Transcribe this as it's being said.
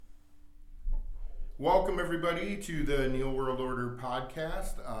Welcome, everybody, to the Neil World Order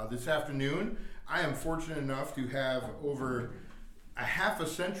podcast. This afternoon, I am fortunate enough to have over a half a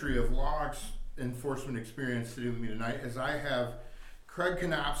century of law enforcement experience sitting with me tonight, as I have Craig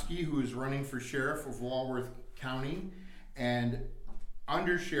Konopski, who is running for sheriff of Walworth County, and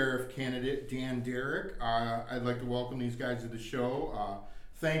under sheriff candidate Dan Derrick. I'd like to welcome these guys to the show.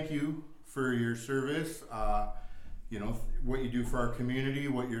 Thank you for your service. What you do for our community,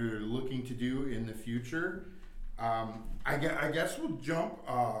 what you're looking to do in the future. I guess we'll jump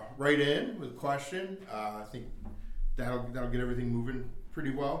right in with a question. I think that'll get everything moving pretty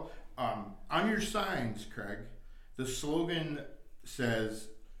well. On your signs, Craig, the slogan says,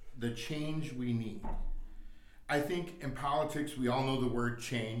 "The change we need." I think in politics, we all know the word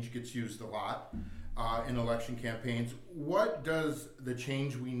change gets used a lot in election campaigns. What does the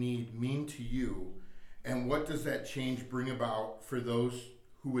change we need mean to you? And what does that change bring about for those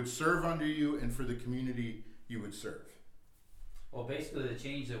who would serve under you and for the community you would serve? Well, basically the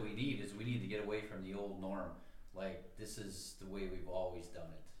change that we need is we need to get away from the old norm. Like, this is the way we've always done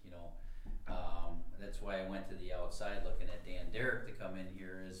it, That's why I went to the outside looking at Dan Derrick to come in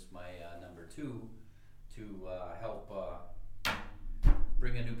here as my number two to help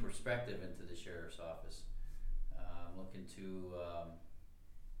bring a new perspective into the sheriff's office. I'm looking to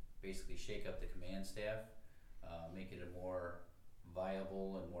basically shake up the command staff, make it a more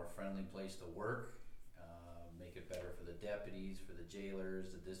viable and more friendly place to work, make it better for the deputies, for the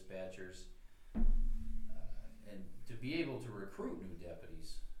jailers, the dispatchers, and to be able to recruit new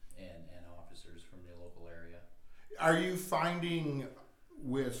deputies and officers from the local area. Are you finding,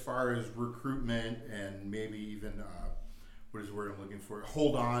 as far as recruitment and maybe even, what is the word I'm looking for,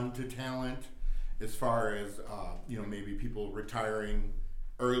 hold on to talent, as far as, maybe people retiring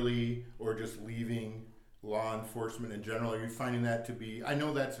early or just leaving law enforcement in general? Are you finding that to be, I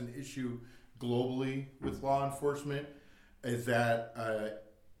know that's an issue globally with law enforcement. Is that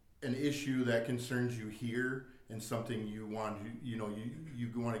an issue that concerns you here and something you want to,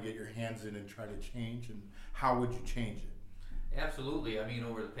 you want to get your hands in and try to change? And how would you change it? Absolutely. I mean,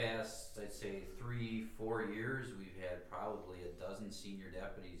 over the past, I'd say 3-4 years, we've had probably a dozen senior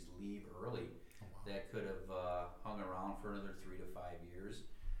deputies leave early. That could have hung around for another 3 to 5 years,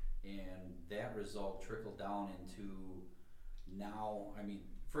 and that result trickled down into now. I mean,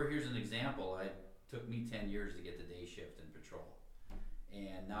 here's an example. It took me 10 years to get the day shift in patrol,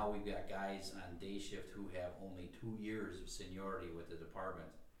 and now we've got guys on day shift who have only 2 years of seniority with the department.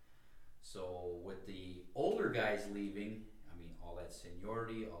 So with the older guys leaving, I mean, all that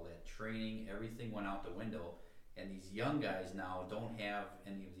seniority, all that training, everything went out the window, and these young guys now don't have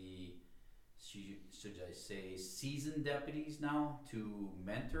any of the, should I say, seasoned deputies now to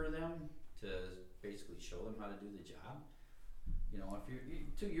mentor them, to basically show them how to do the job. If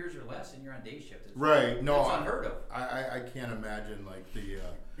you're 2 years or less and you're on day shift, it's unheard of. I can't imagine like the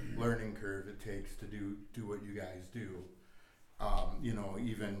learning curve it takes to do what you guys do.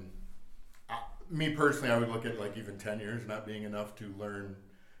 Even me personally, I would look at like even 10 years not being enough to learn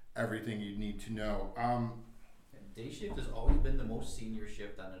everything you need to know. Day shift has always been the most senior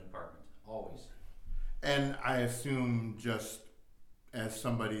shift on the department. Always. And I assume, just as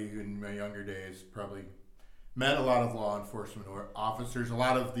somebody who in my younger days probably met a lot of law enforcement or officers, a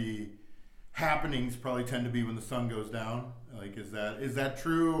lot of the happenings probably tend to be when the sun goes down. Like, is that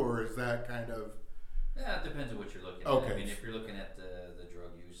true, or is that kind of? Yeah, it depends on what you're looking at. I mean, if you're looking at the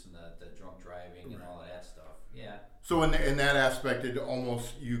drug use and the drunk driving and all of that stuff, yeah. So in that aspect, it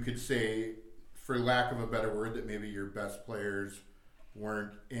almost, you could say, for lack of a better word, that maybe your best players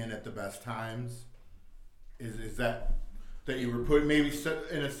weren't in at the best times. Is that you were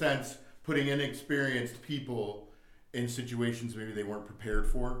in a sense putting inexperienced people in situations maybe they weren't prepared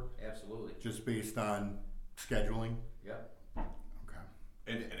for? Absolutely. Just based on scheduling? Yep. Okay.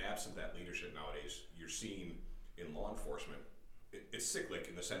 And absent that leadership nowadays, you're seeing in law enforcement, it's cyclic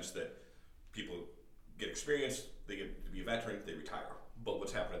in the sense that people get experience, they get to be a veteran, they retire. But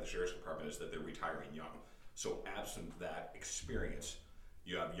what's happened at the sheriff's department is that they're retiring young. So absent that experience,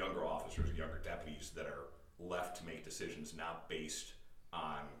 you have younger officers, younger deputies that are left to make decisions not based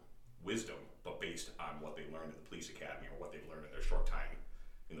on wisdom, but based on what they learned at the police academy or what they've learned in their short time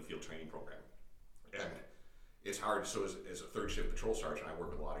in the field training program. And it's hard. So as a third shift patrol sergeant, I work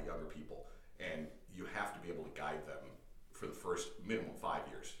with a lot of younger people, and you have to be able to guide them for the first minimum 5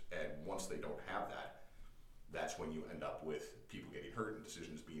 years. And once they don't have that, that's when you end up with people getting hurt and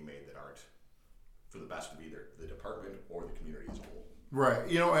decisions being made that aren't for the best of either the department or the community as a whole. Right.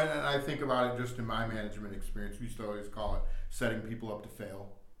 And I think about it just in my management experience. We used to always call it setting people up to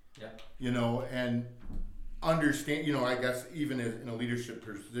fail. Yeah. And understand, I guess even in a leadership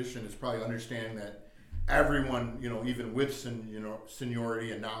position, it's probably understanding that everyone, even with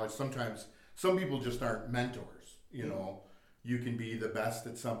seniority and knowledge, sometimes some people just aren't mentors. You can be the best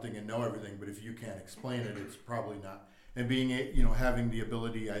at something and know everything, but if you can't explain it, it's probably not. And being, having the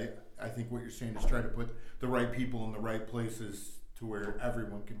ability, I think what you're saying is try to put the right people in the right places to where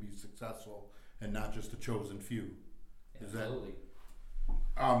everyone can be successful and not just a chosen few. Absolutely.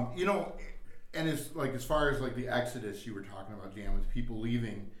 And as far as like the exodus you were talking about, Dan, with people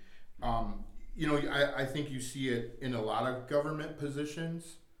leaving, I think you see it in a lot of government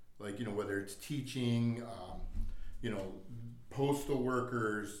positions, like, whether it's teaching, postal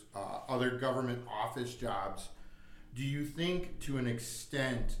workers, other government office jobs. Do you think to an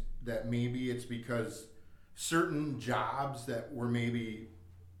extent that maybe it's because certain jobs that were maybe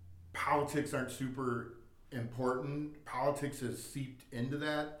politics aren't super important, politics has seeped into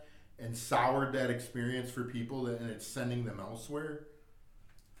that and soured that experience for people and it's sending them elsewhere?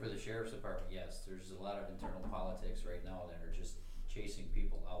 For the sheriff's department, yes. There's a lot of internal politics right now that are just chasing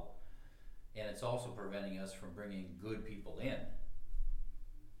people out. And it's also preventing us from bringing good people in.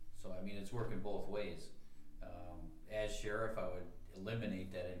 So, it's working both ways. As sheriff, I would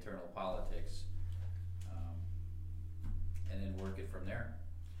eliminate that internal politics and then work it from there.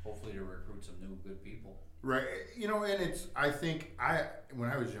 Hopefully to recruit some new good people. Right. And when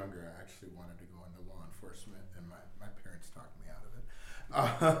I was younger, I actually wanted to go into law enforcement, and my parents talked me out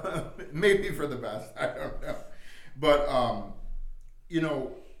of it. Maybe for the best, I don't know. But,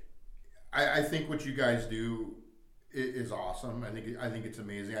 I think what you guys do is awesome. I think it's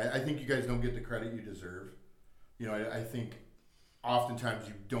amazing. I think you guys don't get the credit you deserve. I think oftentimes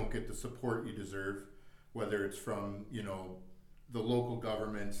you don't get the support you deserve, whether it's from, the local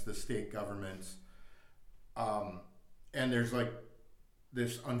governments, the state governments. And there's like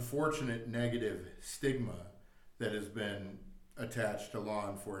this unfortunate negative stigma that has been attached to law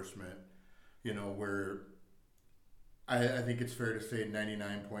enforcement, where I think it's fair to say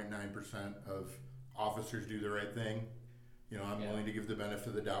 99.9% of officers do the right thing. I'm willing to give the benefit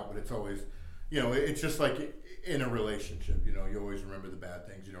of the doubt, but it's always, it's just like in a relationship, you always remember the bad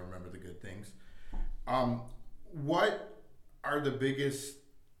things, you don't remember the good things. What are the biggest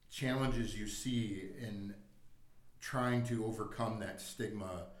challenges you see in trying to overcome that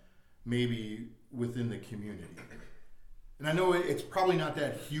stigma, maybe within the community? And I know it's probably not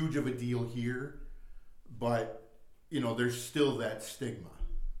that huge of a deal here, but there's still that stigma.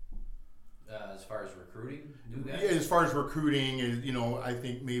 As far as recruiting new guys? Yeah, as far as recruiting, I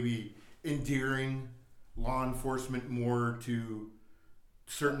think maybe endearing law enforcement more to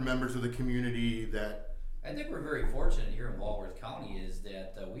certain members of the community that. I think we're very fortunate here in Walworth County is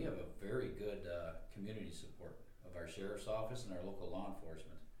that we have a very good community support of our sheriff's office and our local law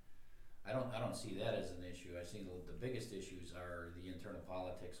enforcement. I don't see that as an issue. I see the biggest issues are the internal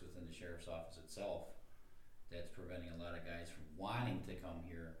politics within the sheriff's office itself. That's preventing a lot of guys from wanting to come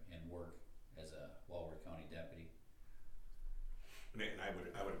here and work as a Walworth County deputy. And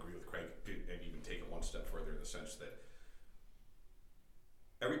I would agree with Craig and even take it one step further in the sense that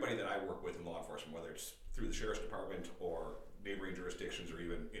everybody that I work with in law enforcement, whether it's through the sheriff's department or neighboring jurisdictions or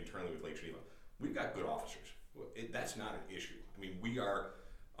even internally with Lake Geneva, we've got good officers. That's not an issue. We are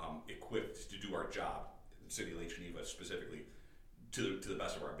equipped to do our job, the city of Lake Geneva specifically, to the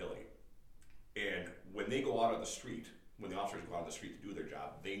best of our ability. And when they go out on the street, when the officers go out on the street to do their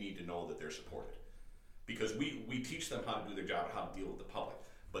job, they need to know that they're supported. Because we teach them how to do their job and how to deal with the public.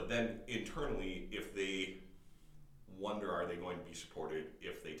 But then internally, if they wonder are they going to be supported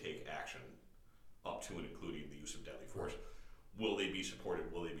if they take action up to and including the use of deadly force, will they be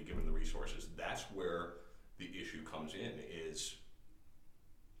supported? Will they be given the resources? That's where the issue comes in, is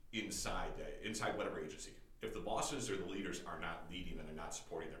inside whatever agency. If the bosses or the leaders are not leading and they're not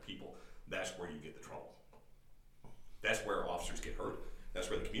supporting their people, that's where you get the trouble. That's where officers get hurt. That's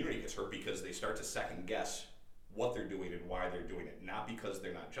where the community gets hurt, because they start to second guess what they're doing and why they're doing it. Not because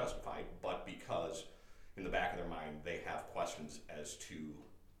they're not justified, but because in the back of their mind they have questions as to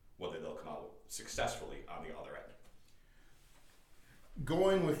whether they'll come out successfully on the other end.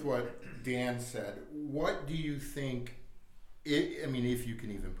 Going with what Dan said, what do you think, if you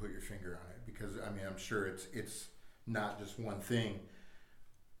can even put your finger on it, because I'm sure it's not just one thing,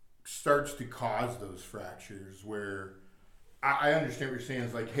 starts to cause those fractures where I understand what you're saying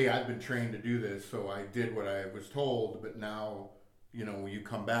is like, hey, I've been trained to do this, so I did what I was told, but now, you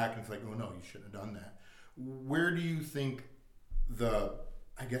come back and it's like, oh no, you shouldn't have done that. Where do you think the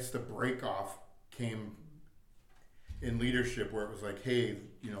break off came in leadership, where it was like, hey,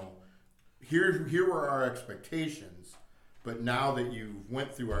 here were our expectations, but now that you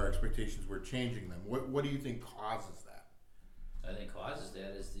went through our expectations, we're changing them. What do you think causes that? I think causes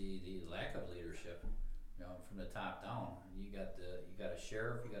that is the lack of leadership. from the top down. You got a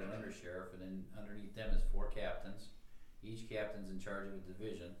sheriff, you got an undersheriff, and then underneath them is 4 captains. Each captain's in charge of a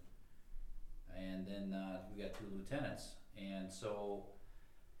division, and then we got 2 lieutenants. And so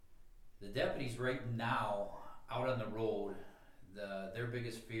the deputies right now out on the road, their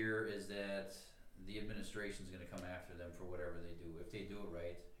biggest fear is that the administration's going to come after them for whatever they do. If they do it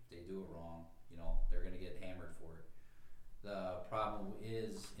right, if they do it wrong, they're going to get hammered for it. The problem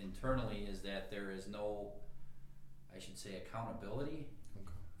is internally is that there is no, I should say, accountability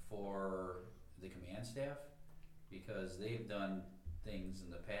for the command staff, because they've done things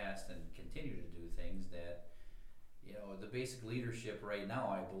in the past and continue to do things that, the basic leadership right now,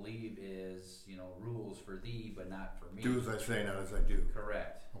 I believe, is, rules for thee, but not for me. Do as I say, not as I do.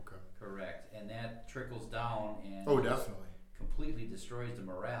 Correct. Okay. Correct. And that trickles down and Definitely. completely destroys the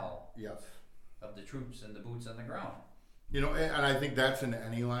morale Yes. of the troops and the boots on the ground. And I think that's in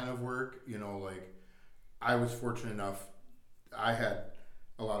any line of work. Like, I was fortunate enough, I had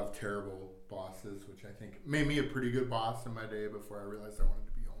a lot of terrible bosses, which I think made me a pretty good boss in my day before I realized I wanted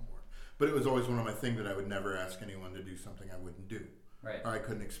to be home more. But it was always one of my things that I would never ask anyone to do something I wouldn't do. Right. Or I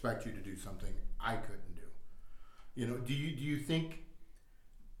couldn't expect you to do something I couldn't do. Do you think,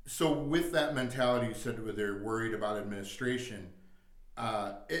 so with that mentality you said where they're worried about administration,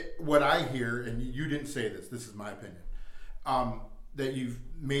 what I hear, and you didn't say this is my opinion, that you've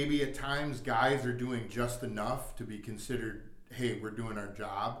maybe at times guys are doing just enough to be considered, hey, we're doing our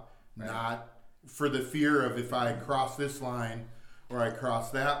job, right. Not for the fear of if I cross this line or I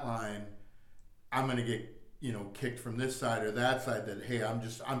cross that line, I'm going to get, kicked from this side or that side, that, hey,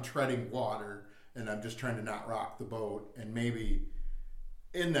 I'm treading water and I'm just trying to not rock the boat. And maybe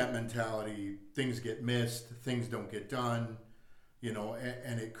in that mentality, things get missed, things don't get done,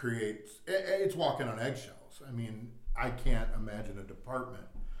 and it creates, it's walking on eggshells. I mean, I can't imagine a department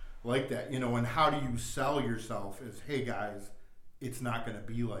like that, and how do you sell yourself as, hey guys, it's not going to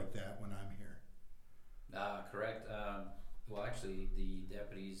be like that when I'm here? Correct. Well, actually, the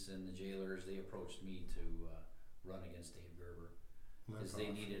deputies and the jailers, they approached me to run against Dave Gerber, because they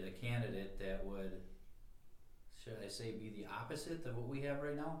needed a candidate that would, should I say, be the opposite of what we have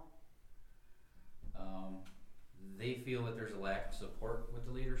right now. They feel that there's a lack of support with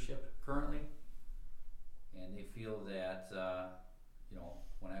the leadership currently, and they feel that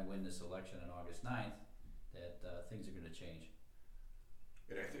when I win this election on August 9th, that things are going to change.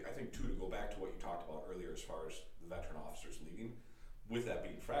 And I think too, to go back to what you talked about earlier as far as the veteran officers leading, with that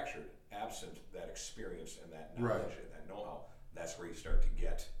being fractured, absent that experience and that knowledge and that know-how, that's where you start to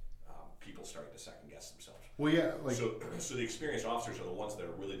get people starting to second guess themselves. Well, yeah, so the experienced officers are the ones that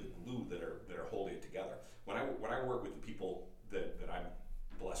are really the glue that are holding it together. When I work with the people that I'm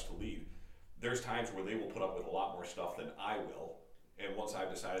blessed to lead, there's times where they will put up with a lot more stuff than I will, and once I've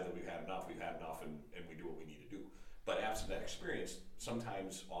decided that we've had enough, and we do what we need to do. But absent that experience,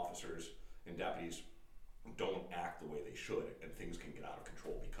 sometimes officers and deputies don't act the way they should, and things can get out of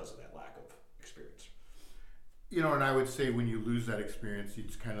control because of that lack of experience. And I would say when you lose that experience,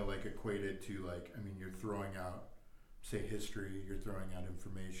 it's kind of like equated to you're throwing out, say, history, you're throwing out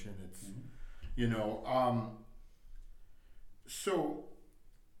information. It's, so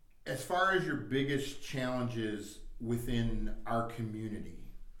as far as your biggest challenges within our community,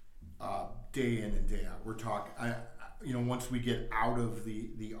 day in and day out, we're talking, once we get out of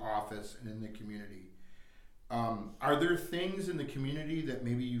the office and in the community, are there things in the community that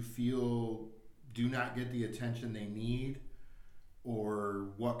maybe you feel do not get the attention they need,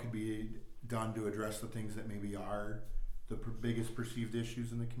 or what could be done to address the things that maybe are the biggest perceived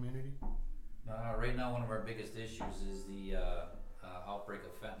issues in the community? Right now, one of our biggest issues is the outbreak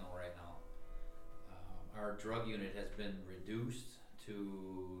of fentanyl right now. Our drug unit has been reduced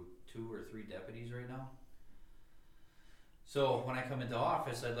to 2 or 3 deputies right now. So when I come into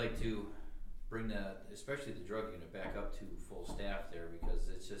office, I'd like to bring especially the drug unit back up to full staff there, because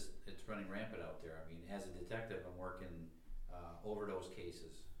it's running rampant out there. I mean, as a detective, I'm working overdose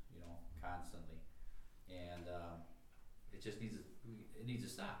cases, constantly, and it just needs to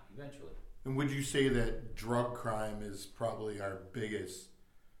stop eventually. And would you say that drug crime is probably our biggest,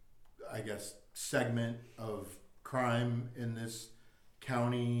 I guess, segment of crime in this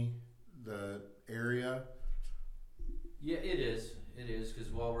county, the area? Yeah, it is. It is,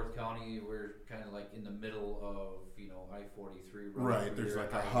 because Walworth County, we're kind of like in the middle of, I-43. Right, there's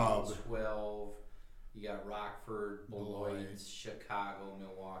like a hub. 12. You got Rockford, Beloit, Chicago,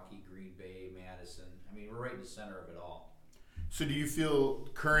 Milwaukee, Green Bay, Madison. I mean, we're right in the center of it all. So do you feel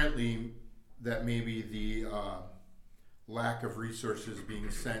currently that maybe the lack of resources being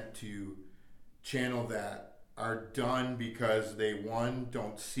sent to channel that are done because they, one,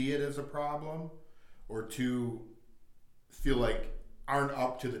 don't see it as a problem, or two feel like aren't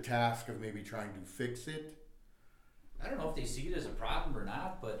up to the task of maybe trying to fix it? I don't know if they see it as a problem or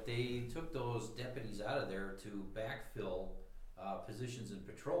not, but they took those deputies out of there to backfill positions in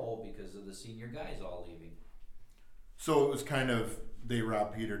patrol because of the senior guys all leaving. So it was kind of, they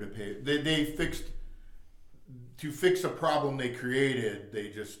robbed Peter to pay. They fixed, to fix a problem they created, they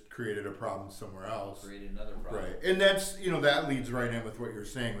just created a problem somewhere else. Created another problem. Right. And that's, that leads right in with what you're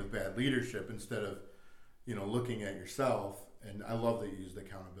saying with bad leadership instead of, looking at yourself. And I love that you used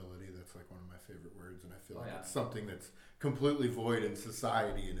accountability. That's like one of my favorite words. And I feel like it's something that's completely void in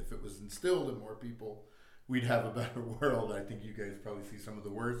society. And if it was instilled in more people, we'd have a better world. I think you guys probably see some of the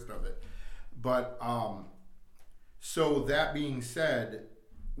worst of it. But, so that being said,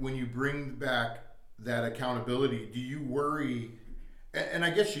 when you bring back that accountability, do you worry, and I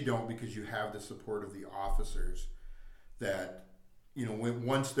guess you don't because you have the support of the officers, that,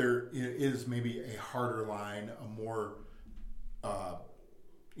 once there is maybe a harder line, a more,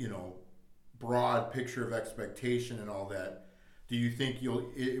 broad picture of expectation and all that, do you think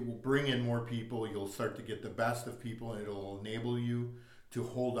it will bring in more people, you'll start to get the best of people, and it'll enable you to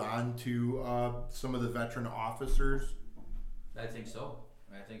hold on to some of the veteran officers? I think so.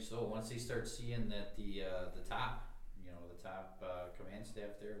 Once they start seeing that the top command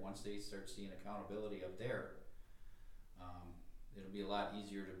staff there, once they start seeing accountability up there, it'll be a lot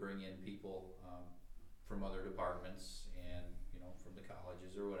easier to bring in people from other departments and from the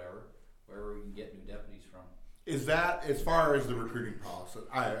colleges or wherever we can get new deputies from. Is that, as far as the recruiting process?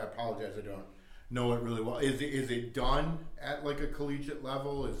 I apologize, I don't know it really well. Is it done at like a collegiate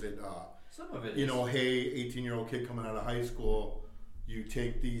level? Is it some of it? Hey, 18-year-old kid coming out of high school, you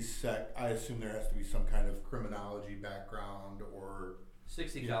take these I assume there has to be some kind of criminology background or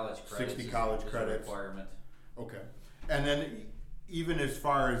 60 college credits. 60 college credits is a requirement. Okay, and then even as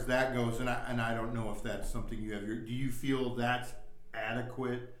far as that goes, and I don't know if that's something you have. Do you feel that's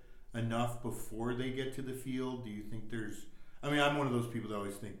adequate enough before they get to the field? Do you think there's? I mean, I'm one of those people that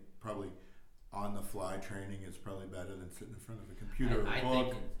always think probably on-the-fly training is probably better than sitting in front of a computer or a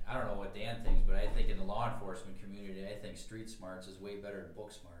book. I don't know what Dan thinks, but I think in the law enforcement community, I think street smarts is way better than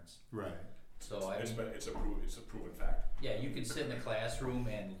book smarts. Right. So it's a proven fact. Yeah, you can sit in the classroom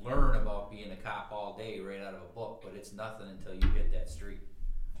and learn about being a cop all day right out of a book, but it's nothing until you hit that street.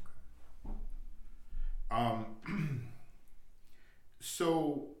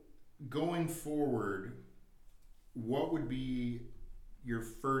 So going forward, what would be your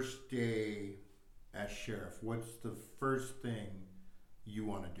first day as sheriff? What's the first thing you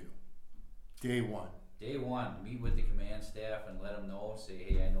want to do? Day one. Day one, meet with the command staff and let them know, say,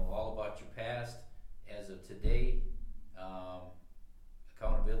 hey, I know all about your past. As of today,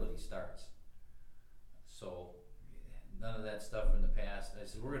 accountability starts. So none of that stuff in the past. I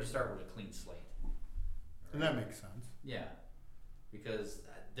said, we're going to start with a clean slate. Right? And that makes sense. Yeah, because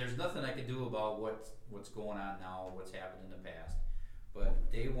there's nothing I can do about what's going on now, what's happened in the past.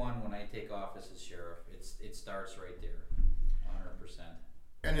 But day one, when I take office as sheriff, it starts right there, 100%.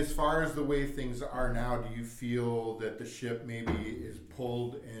 And as far as the way things are now, do you feel that the ship maybe is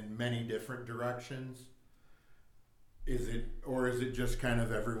pulled in many different directions? Is it just kind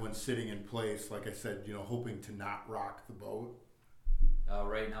of everyone sitting in place, like I said, hoping to not rock the boat?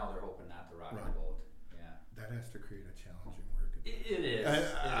 Right now, they're hoping not to rock the boat. Yeah. That has to create a challenging work. It is.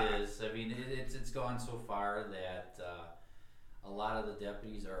 It is. I mean, it's gone so far that a lot of the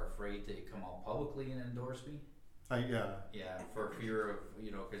deputies are afraid to come out publicly and endorse me. Yeah, for fear of,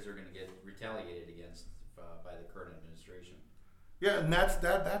 because they're going to get retaliated against by the current administration. Yeah, and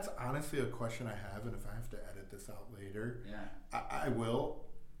that's honestly a question I have, and if I have to edit this out later, I will,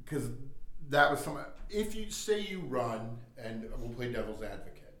 because that was if you say you run, and we'll play devil's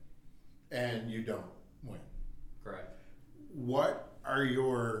advocate, and you don't win. Correct. What are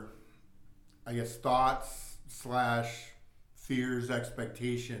your, I guess, thoughts / fears,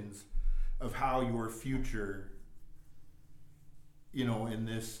 expectations of how your future in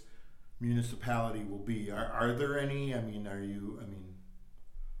this municipality will be? Are there any? I mean,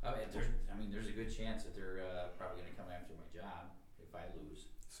 there's a good chance that they're probably going to come after my job if I lose.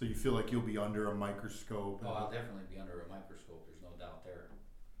 So you feel like you'll be under a microscope? Oh, I'll definitely be under a microscope. There's no doubt there.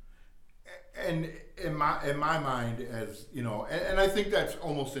 And in my mind, as and I think that's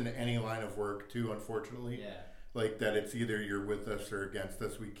almost in any line of work too, unfortunately. Yeah. Like that, it's either you're with us or against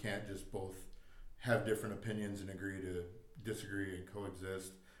us. We can't just both have different opinions and agree to disagree and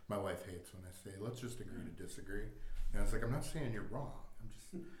coexist. My wife hates when I say, let's just agree to disagree. And it's like, I'm not saying you're wrong.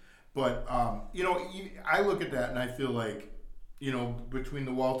 But I look at that and I feel like, between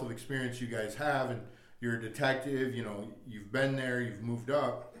the wealth of experience you guys have, and you're a detective, you've been there, you've moved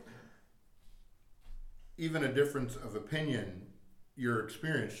up. even a difference of opinion, your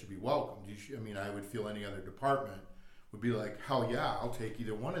experience should be welcomed. I would feel any other department would be like, hell yeah, I'll take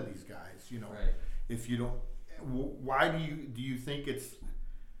either one of these guys. Right. If you don't, why do you think it's,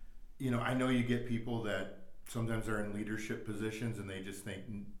 I know you get people that sometimes are in leadership positions and they just think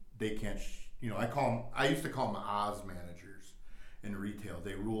they can't, I used to call them Oz managers in retail.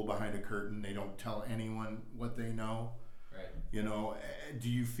 They rule behind a curtain. They don't tell anyone what they know. Right. Do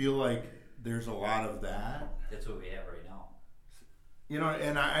you feel like there's a lot of that? That's what we have right now.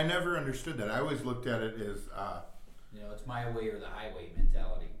 And I never understood that. I always looked at it as, it's my way or the highway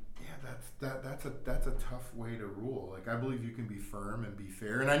mentality. Yeah, that's a tough way to rule. Like, I believe you can be firm and be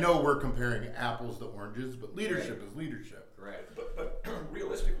fair. And I know we're comparing apples to oranges, but leadership is leadership. Right. But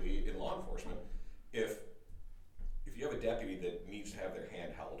realistically, in law enforcement, if you have a deputy that needs to have their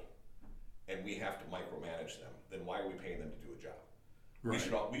hand held, and we have to micromanage them, then why are we paying them to do a job? Right.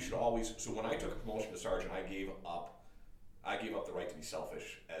 We should always. So when I took a promotion to sergeant, I gave up the right to be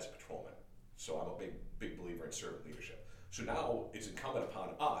selfish as a patrolman. So I'm a big believer in servant leadership. So now it's incumbent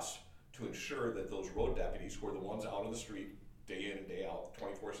upon us to ensure that those road deputies, who are the ones out on the street day in and day out,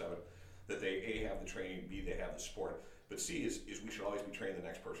 24/7, that they A, have the training, B, they have the support, but C is we should always be training the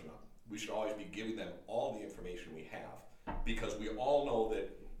next person up. We should always be giving them all the information we have, because we all know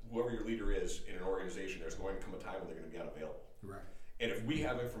that whoever your leader is in an organization, there's going to come a time when they're going to be unavailable. Right. And if we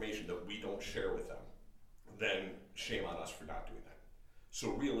have information that we don't share with them, then shame on us for not doing that.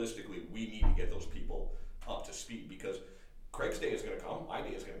 So realistically, we need to get those people up to speed, because Craig's day is going to come, my day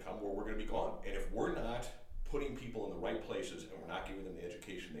is going to come, where we're going to be gone. And if we're not putting people in the right places and we're not giving them the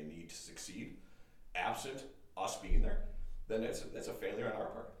education they need to succeed, absent us being there, then that's a failure on our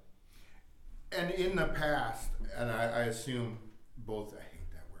part. And in the past, and I assume both, I hate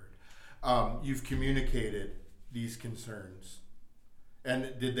that word, you've communicated these concerns.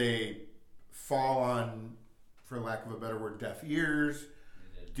 And did they fall on, for lack of a better word, deaf ears?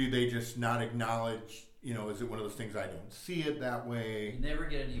 Do they just not acknowledge, is it one of those things, I don't see it that way? You never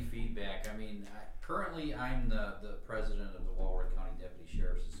get any feedback. Currently I'm the president of the Walworth County Deputy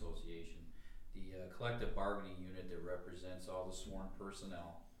Sheriff's Association, the collective bargaining unit that represents all the sworn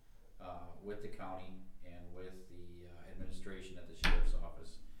personnel with the county and with the administration at the sheriff's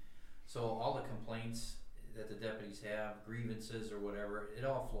office. So all the complaints that the deputies have, grievances or whatever, it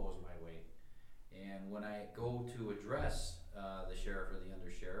all flows my way. And when I go to address the sheriff or the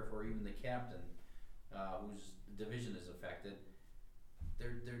undersheriff or even the captain whose division is affected,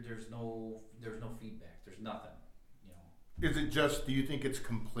 there's no feedback. There's nothing. Is it just? Do you think it's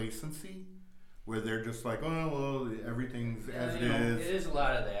complacency, where they're just like, oh well, everything's as it is? It is a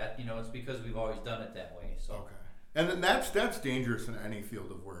lot of that. It's because we've always done it that way. So. Okay. And then that's dangerous in any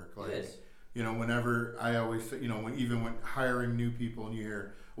field of work. Like, it is. Whenever I always say, when hiring new people and you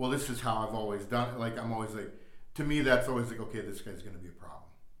hear, well, this is how I've always done it. Like, I'm always like, to me, that's always like, okay, this guy's going to be a problem.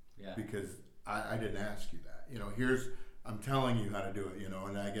 Yeah. Because I didn't ask you that. I'm telling you how to do it,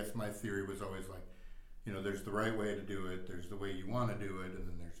 and I guess my theory was always like, there's the right way to do it, there's the way you want to do it, and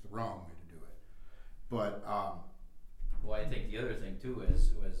then there's the wrong way to do it. But, well, I think the other thing too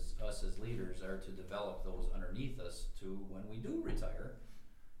is us as leaders are to develop those underneath us to, when we do retire,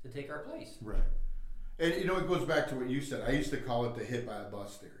 to take our place. Right. And it goes back to what you said. I used to call it the hit by a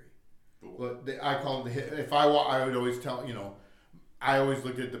bus theory. But I call it the hit. If I would always tell, I always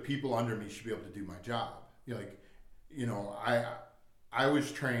looked at the people under me should be able to do my job. I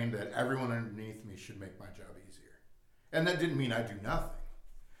was trained that everyone underneath me should make my job easier. And that didn't mean I do nothing.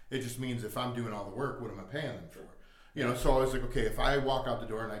 It just means if I'm doing all the work, what am I paying them for? So I was like, okay, if I walk out the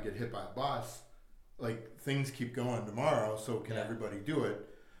door and I get hit by a bus, like, things keep going tomorrow, so can everybody do it?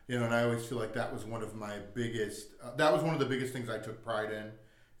 And I always feel like that was one of my biggest, that was one of the biggest things I took pride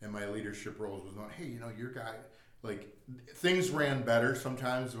in my leadership roles, was going, hey, your guy, like, things ran better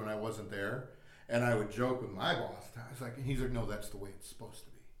sometimes when I wasn't there. And I would joke with my boss. I was like, and he's like, no, that's the way it's supposed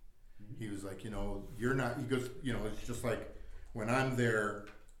to be. Mm-hmm. He was like, you're not, he goes, it's just like, when I'm there,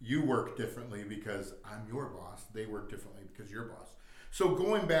 you work differently because I'm your boss. They work differently because you're boss. So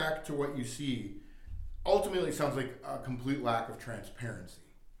going back to what you see, ultimately it sounds like a complete lack of transparency.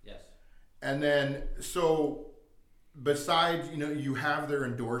 Yes. And then, so besides, you have their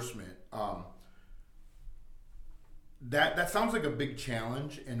endorsement. That sounds like a big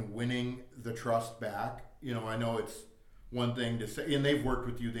challenge in winning the trust back. I know it's one thing to say, and they've worked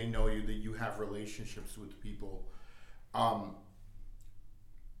with you, they know you, that you have relationships with people.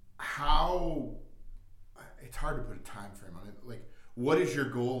 How, it's hard to put a time frame on it. Like, what is your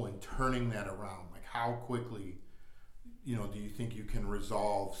goal in turning that around? Like, how quickly, do you think you can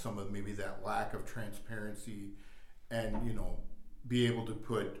resolve some of maybe that lack of transparency and, be able to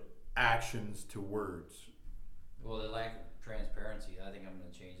put actions to words. Well, the lack of transparency, I think I'm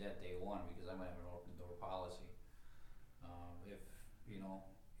going to change that day one because I'm going to have an open door policy. If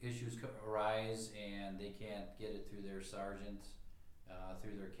issues arise and they can't get it through their sergeant,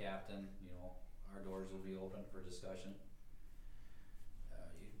 through their captain, our doors will be open for discussion.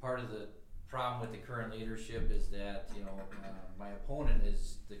 Part of the problem with the current leadership is that my opponent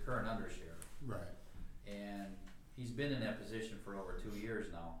is the current undersheriff. Right. And he's been in that position for over 2 years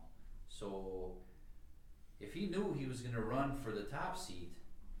now. So if he knew he was going to run for the top seat,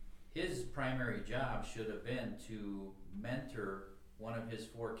 his primary job should have been to mentor one of his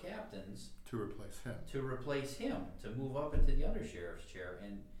 4 captains To replace him. To move up into the undersheriff's chair.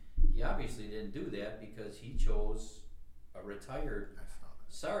 And he obviously didn't do that because he chose a retired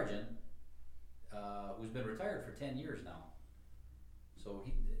sergeant who's been retired for 10 years now. So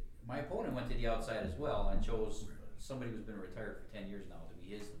my opponent went to the outside as well and chose somebody who's been retired for 10 years now to be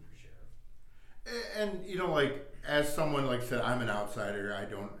his undersheriff. And as someone said, I'm an outsider. I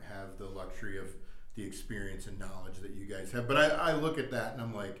don't have the luxury of the experience and knowledge that you guys have. But I look at that and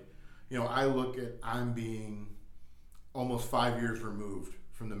I'm like, I'm being almost 5 years removed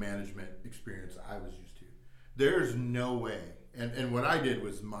from the management experience I was used to. There's no way, and what I did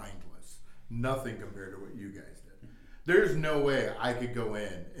was mindless. Nothing compared to what you guys did. There's no way I could go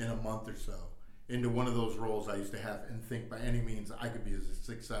in a month or so into one of those roles I used to have and think by any means I could be as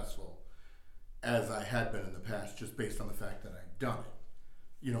successful as I had been in the past, just based on the fact that I've done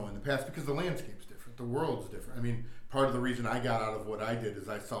it, in the past, because the landscape's different, the world's different. I mean, part of the reason I got out of what I did is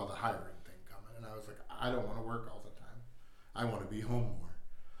I saw the hiring thing coming, and I was like, I don't want to work all the time. I want to be home more,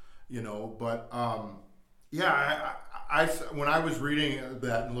 But I when I was reading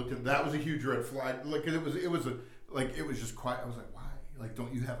that and looked at that was a huge red flag. It was just quiet. I was like, why?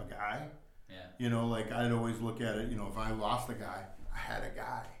 Don't you have a guy? Yeah. I'd always look at it. If I lost a guy, I had a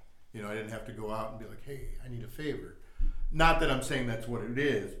guy. I didn't have to go out and be like, hey, I need a favor. Not that I'm saying that's what it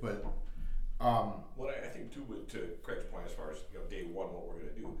is, but. What I think too, to Craig's point, as far as day one, what we're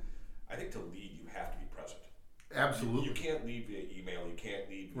going to do, I think to lead, you have to be present. Absolutely. You can't lead via email. You can't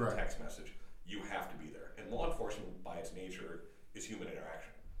lead via text message. You have to be there. And law enforcement, by its nature, is human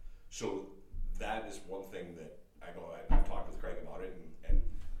interaction. So that is one thing that I know I've talked with Craig about it, and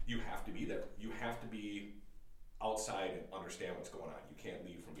you have to be there. You have to be outside and understand what's going on. You can't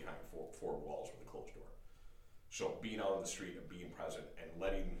leave from behind four walls with a closed door. So being out on the street and being present and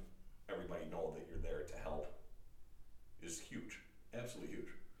letting everybody know that you're there to help is huge. Absolutely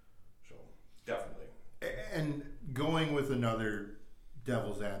huge. So definitely. And going with another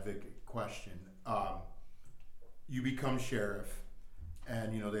devil's advocate question, you become sheriff,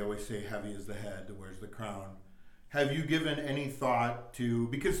 and they always say heavy is the head that wears the crown. Have you given any thought to,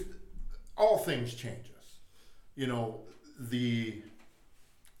 because all things change us, the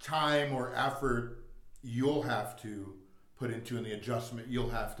time or effort you'll have to put into and the adjustment you'll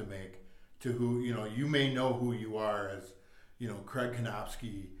have to make to who, you may know who you are as, Craig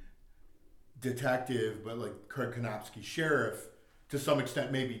Konopski detective, but Craig Konopski sheriff to some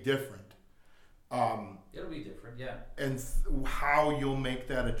extent may be different. It'll be different, yeah. And how you'll make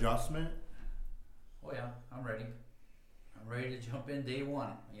that adjustment? Oh yeah, I'm ready. I'm ready to jump in day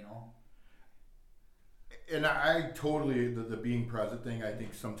one, And I totally, the being present thing, I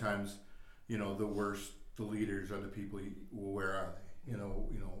think sometimes, the worst, the leaders are the people, where are they?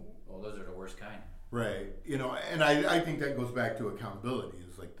 Well, those are the worst kind. Right. And I think that goes back to accountability.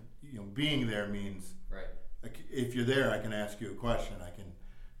 It's being there means, right. If you're there, I can ask you a question. I can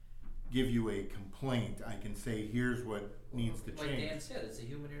give you a complaint. I can say, here's what needs to change. Like Dan said, it's a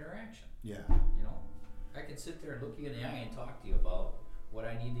human interaction. Yeah. I can sit there and look you in the eye and talk to you about what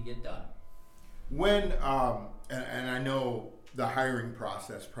I need to get done. When, and I know the hiring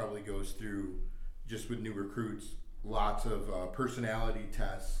process probably goes through, just with new recruits, lots of personality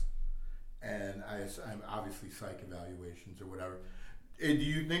tests, and I'm obviously psych evaluations or whatever. Do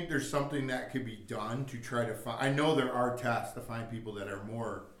you think there's something that could be done to try to find, I know there are tests to find people that are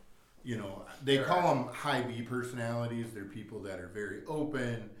more, they call them high B personalities. They're people that are very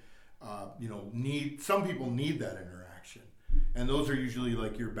open, some people need that interaction. And those are usually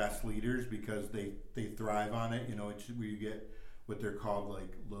your best leaders because they thrive on it. It's where you get what they're called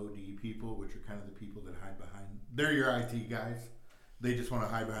low D people, which are kind of the people that hide behind, they're your IT guys. They just want to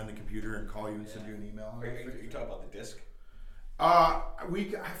hide behind the computer and call you and send you an email. Are you talking about the DISC? I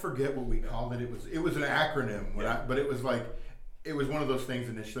forget what we called it. It was an acronym, but it was it was one of those things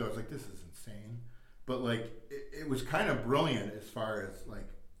initially. I was like, this is insane, but it was kind of brilliant as far as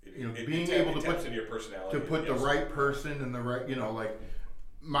being able to put in your personality the right person and the right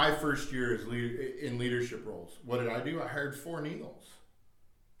my first year in leadership roles. What did I do? I hired 4 Neils.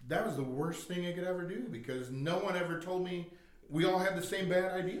 that was the worst thing I could ever do, because no one ever told me we all had the same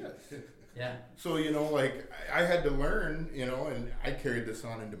bad ideas. Yeah. So, like, I had to learn, and I carried this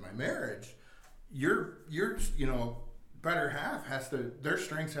on into my marriage. Your better half their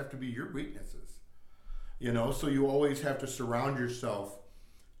strengths have to be your weaknesses. So you always have to surround yourself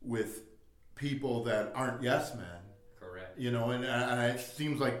with people that aren't yes men. Correct. And it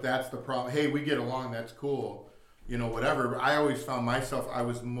seems like that's the problem. Hey, we get along, that's cool. Whatever. But I always found myself, I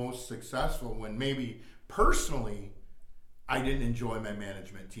was most successful when maybe personally I didn't enjoy my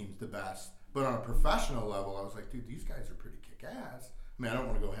management teams the best. But on a professional level, I was like, dude, these guys are pretty kick-ass. I mean, I don't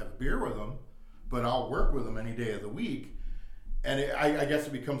want to go have a beer with them, but I'll work with them any day of the week. And I guess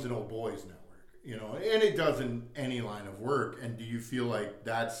it becomes an old boys network, and it does in any line of work. And do you feel like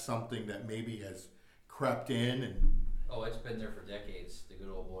that's something that maybe has crept in? And Oh, it's been there for decades, the good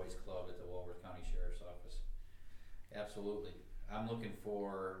old boys club at the Walworth County Sheriff's Office. Absolutely. I'm looking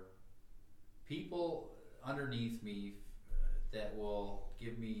for people underneath me that will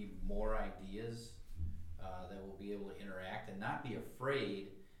give me more ideas, that will be able to interact and not be afraid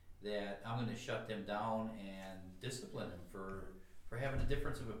that I'm going to shut them down and discipline them for having a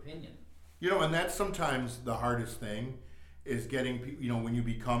difference of opinion. And that's sometimes the hardest thing, is getting people, when you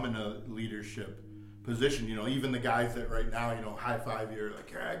become in a leadership position, even the guys that right now, high five you, like,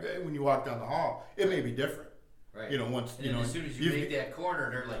 hey, when you walk down the hall, it may be different. Right. Once, and as soon as you make that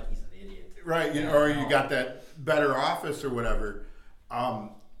corner, they're like, he's an idiot. Right, or you got that better office or whatever,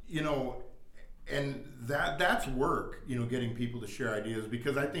 and that's work, getting people to share ideas,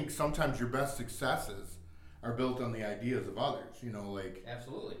 because I think sometimes your best successes are built on the ideas of others, like.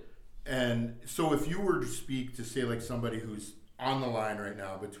 Absolutely. And so if you were to speak to, say, like somebody who's on the line right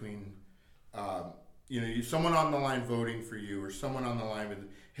now between, someone on the line voting for you, or someone on the line with,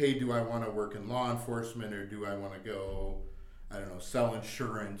 hey, do I want to work in law enforcement, or do I want to go, I don't know, sell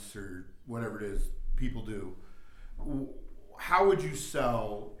insurance or whatever it is people do. How would you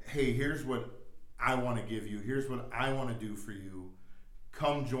sell, hey, here's what I want to give you. Here's what I want to do for you.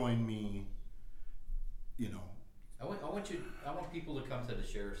 Come join me, I want people to come to the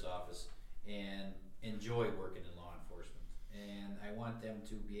sheriff's office and enjoy working in law enforcement. And I want them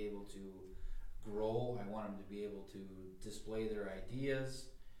to be able to grow. I want them to be able to display their ideas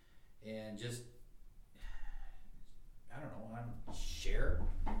and just,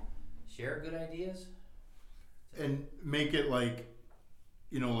 share good ideas. And make it like,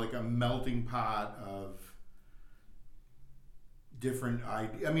 like a melting pot of different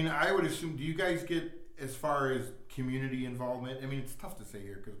ideas. I mean, I would assume, do you guys get, as far as community involvement, I mean, it's tough to say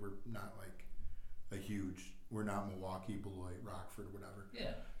here because we're not like we're not Milwaukee, Beloit, Rockford, whatever.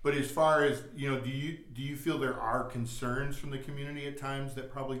 Yeah. But as far as, do you feel there are concerns from the community at times that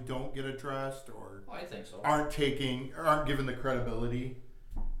probably don't get addressed, or I think so. aren't given the credibility,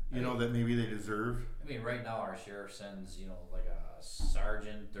 that maybe they deserve? I mean, right now our sheriff sends, like a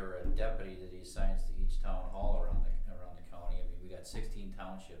sergeant or a deputy that he assigns to each town hall around the county. I mean, we got 16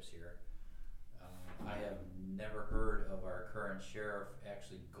 townships here. I have never heard of our current sheriff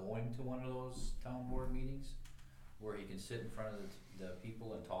actually going to one of those town board meetings where he can sit in front of the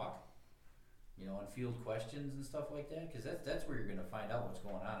people and talk, and field questions and stuff like that, because that's where you're going to find out what's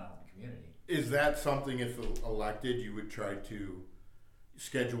going on out in the community. Is that something, if elected, you would try to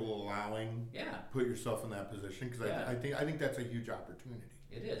schedule allowing? Yeah. Put yourself in that position, because Yeah. I think that's a huge opportunity.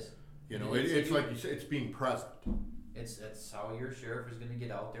 It is. It's like you said, it's being present. That's how your sheriff is going to get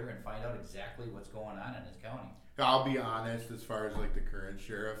out there and find out exactly what's going on in his county. I'll be honest, as far as like the current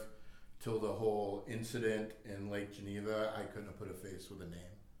sheriff, till the whole incident in Lake Geneva, I couldn't have put a face with a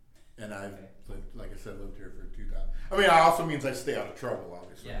name. And I've lived, like I said, lived here for 2000. I mean, it also means I stay out of trouble,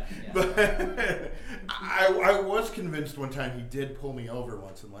 obviously. Yeah. But I was convinced one time he did pull me over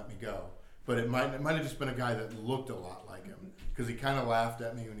once and let me go. But it might have just been a guy that looked a lot like him, because he kind of laughed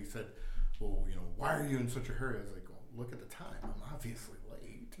at me when he said, well, why are you in such a hurry? I was like, well, look at the time. I'm obviously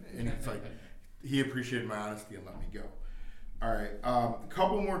late. And it's like, he appreciated my honesty and let me go. All right, a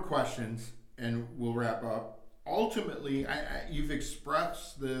couple more questions and we'll wrap up. Ultimately, you've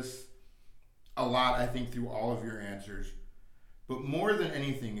expressed this a lot, I think, through all of your answers. But more than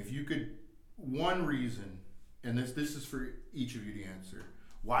anything, if you could, one reason, and this is for each of you to answer,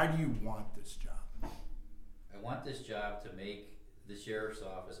 why do you want this job? I want this job to make the sheriff's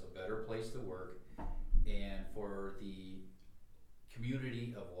office a better place to work, and for the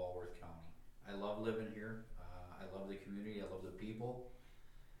community of Walworth County. I love living here. I love the community. I love the people,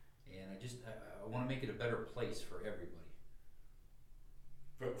 and I want to make it a better place for everybody.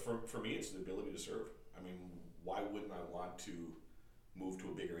 For me, it's the ability to serve. I mean, why wouldn't I want to move to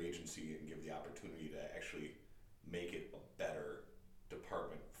a bigger agency and give the opportunity to actually make it a better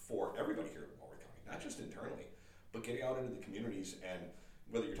department But getting out into the communities, and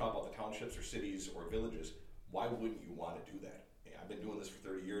whether you're talking about the townships or cities or villages, why wouldn't you want to do that? I've been doing this for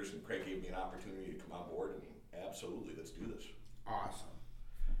 30 years, and Craig gave me an opportunity to come on board, and absolutely, let's do this. Awesome.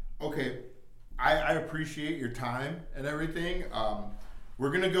 Okay, I appreciate your time and everything. We're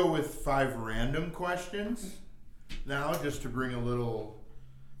going to go with 5 random questions now, just to bring a little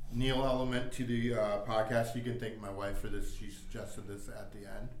Neil element to the podcast. You can thank my wife for this. She suggested this at the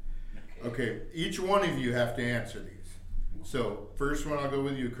end. Okay, each one of you have to answer these. So, first one, I'll go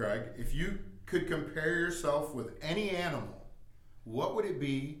with you, Craig. If you could compare yourself with any animal, what would it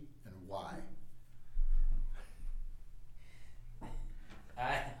be and why?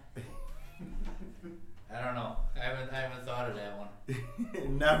 I don't know. I haven't thought of that one.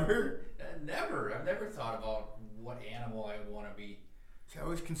 Never? Never. I've never thought about what animal I would want to be. See, I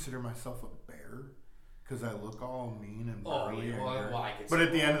always consider myself a bear because I look all mean and Oh, burly. yeah, well, I could But see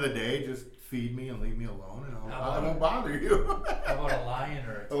at the that. end of the day, just feed me and leave me alone, and How I about won't bother you. How about a lion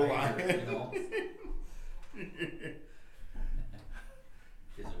or a tiger? lion. You know?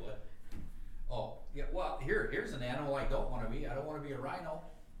 Is it what? Oh, yeah. Well, here's an animal I don't want to be. I don't want to be a rhino.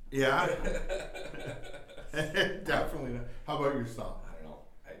 Yeah. Definitely not. How about yourself? I don't know.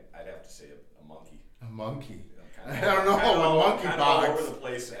 I'd have to say a monkey. A monkey. You know, I don't know. A monkey kind of all box. over the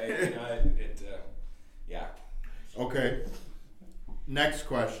place. Yeah. Okay. Next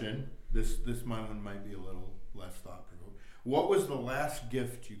question. This one might be a little less thought provoking. What was the last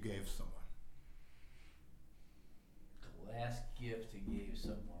gift you gave someone? The last gift I gave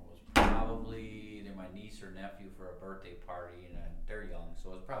someone was probably either my niece or nephew for a birthday party, and they're young,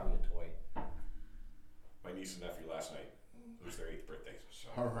 so it's probably a toy. My niece and nephew last night. It was their 8th birthday. So.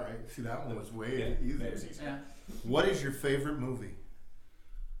 All right. See, that one was way easier. That was easy. Yeah. What is your favorite movie?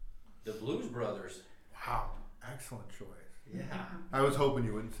 The Blues Brothers. Wow. Excellent choice. Yeah. I was hoping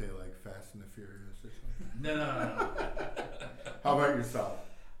you wouldn't say like Fast and the Furious or something. No. How about yourself?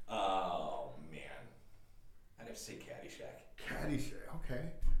 Oh, man. I'd have to say Caddyshack. Caddyshack.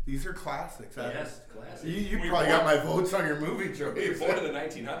 Okay. These are classics. Yes, classic. You We probably won. got my votes on your movie We were choice. born in the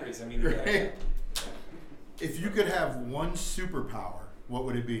 1900s. I mean, Right. If you could have one superpower, what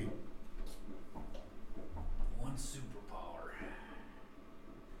would it be? One superpower.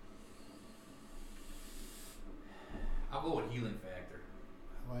 I'll go with healing factor.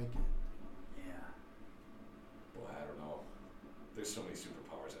 I like it. Yeah. boy, I don't know. There's so many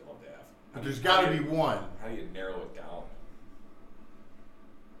superpowers I'd love to have. But there's got to be one. How do you narrow it down?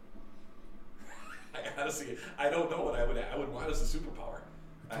 Honestly, I don't know what I would want as a superpower.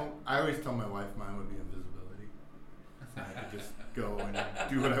 I always tell my wife mine would be invisibility. I could just go and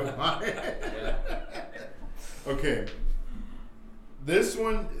do what I want. Yeah. Okay. This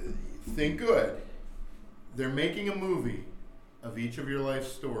one, think good. They're making a movie of each of your life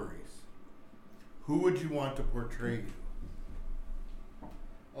stories. Who would you want to portray you?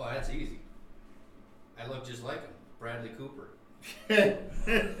 Oh, that's easy. I look just like him, Bradley Cooper.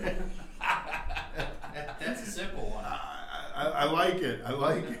 That's a simple one. I like it. I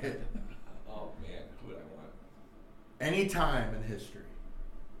like it. Oh man, who would I want? Any time in history.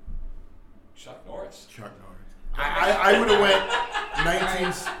 Chuck Norris. Chuck Norris. I would have went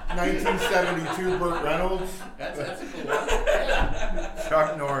 1972 Burt Reynolds. That's a cool one. Yeah.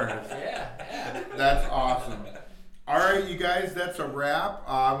 Chuck Norris. Yeah. That's awesome. All right, you guys, that's a wrap.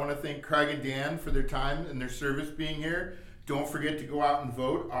 I want to thank Craig and Dan for their time and their service being here. Don't forget to go out and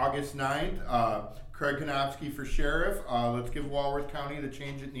vote August 9th. Craig Konopski for sheriff. Let's give Walworth County the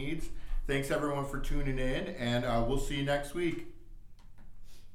change it needs. Thanks, everyone, for tuning in, and we'll see you next week.